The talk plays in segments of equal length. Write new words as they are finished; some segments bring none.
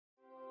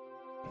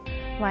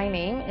My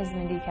name is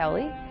Mindee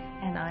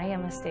and I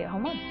am a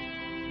stay-at-home mom.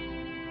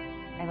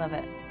 I love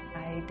it.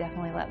 I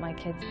definitely let my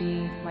kids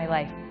be my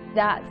life.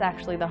 That's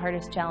actually the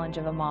hardest challenge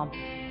of a mom,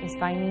 is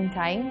finding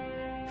time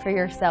for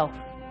yourself.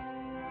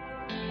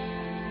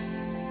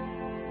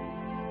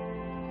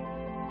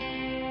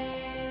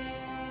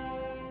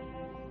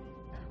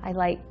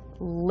 I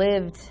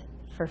lived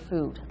for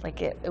food.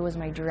 It was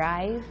my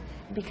drive,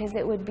 because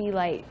it would be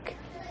like,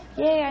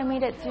 yay, I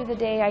made it through the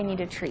day, I need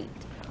a treat.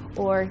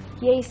 Or,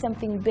 yay,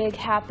 something big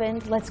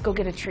happened, let's go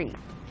get a treat.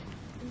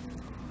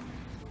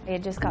 I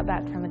had just got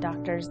back from a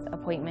doctor's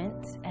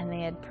appointment, and they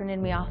had printed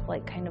me off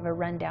kind of a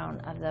rundown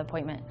of the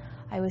appointment.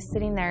 I was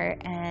sitting there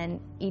and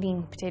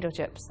eating potato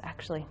chips,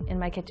 actually, in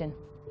my kitchen,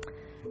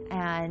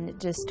 and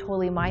just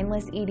totally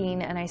mindless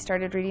eating, and I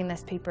started reading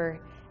this paper,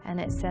 and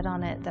it said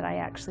on it that I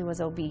actually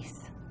was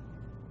obese.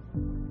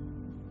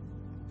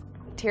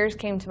 Tears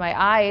came to my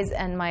eyes,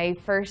 and my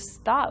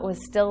first thought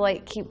was still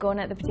keep going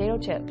at the potato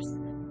chips.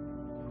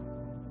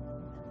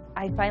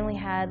 I finally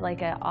had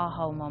an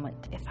aha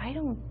moment. If I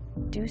don't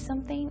do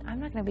something, I'm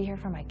not going to be here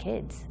for my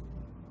kids.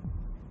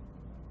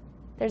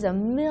 There's a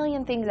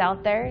million things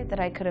out there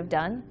that I could have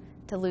done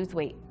to lose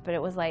weight, but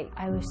it was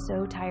I was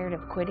so tired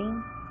of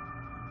quitting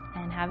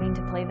and having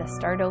to play the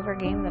start over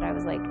game that I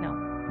was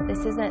no,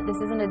 this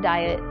isn't a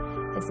diet,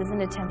 this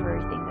isn't a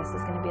temporary thing, this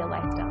is going to be a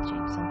lifestyle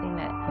change, something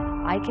that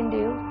I can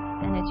do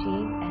and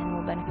achieve and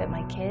will benefit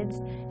my kids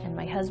and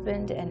my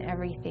husband and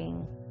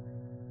everything.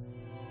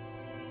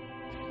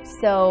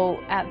 So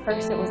at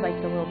first it was the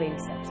little baby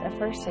steps. At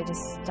first I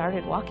just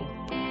started walking.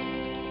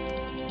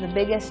 The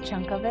biggest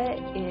chunk of it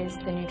is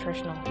the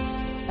nutritional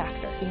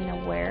factor, being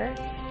aware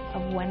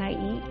of when I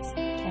eat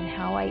and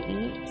how I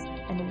eat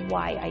and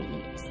why I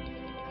eat.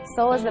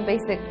 Sole is the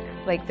basic,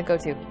 the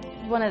go-to.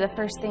 One of the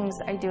first things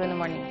I do in the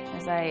morning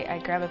is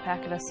I grab a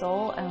packet of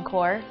Sole and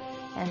Core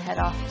and head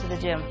off to the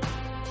gym.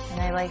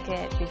 And I like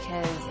it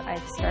because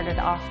I've started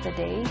off the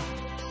day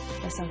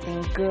with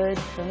something good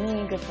for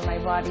me, good for my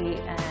body,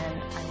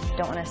 and I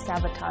don't want to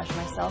sabotage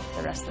myself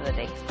the rest of the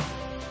day.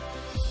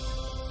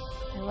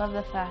 I love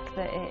the fact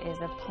that it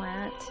is a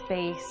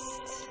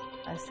plant-based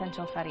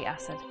essential fatty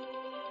acid.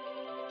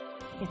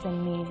 It's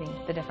amazing,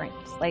 the difference.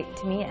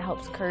 To me, it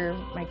helps curb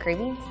my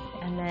cravings,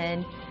 and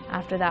then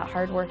after that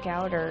hard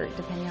workout, or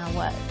depending on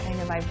what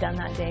I've done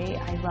that day,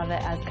 I love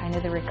it as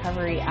the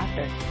recovery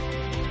after.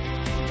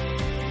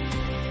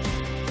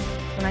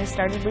 When I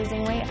started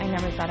losing weight, I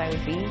never thought I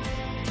would be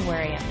to where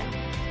I am now.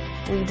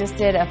 We just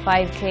did a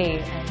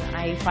 5K, and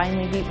I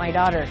finally beat my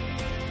daughter,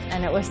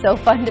 and it was so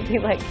fun to be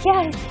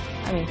yes!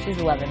 I mean, she's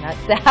 11, that's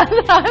sad.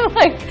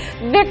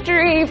 I'm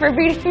victory for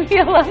beating the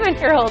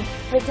 11-year-old.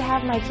 But to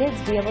have my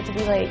kids be able to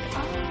be oh,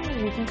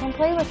 you can come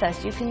play with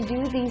us. You can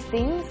do these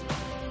things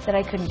that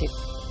I couldn't do.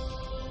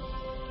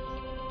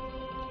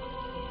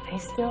 I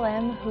still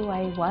am who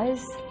I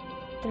was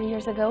 3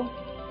 years ago,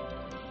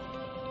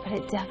 but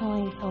it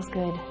definitely feels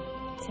good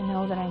to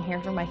know that I'm here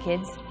for my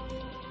kids.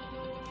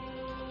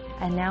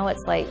 And now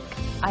it's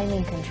I'm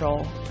in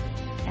control,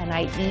 and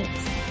I eat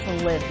to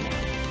live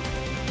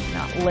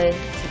now, not live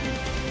to eat.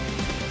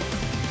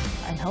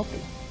 I'm healthy.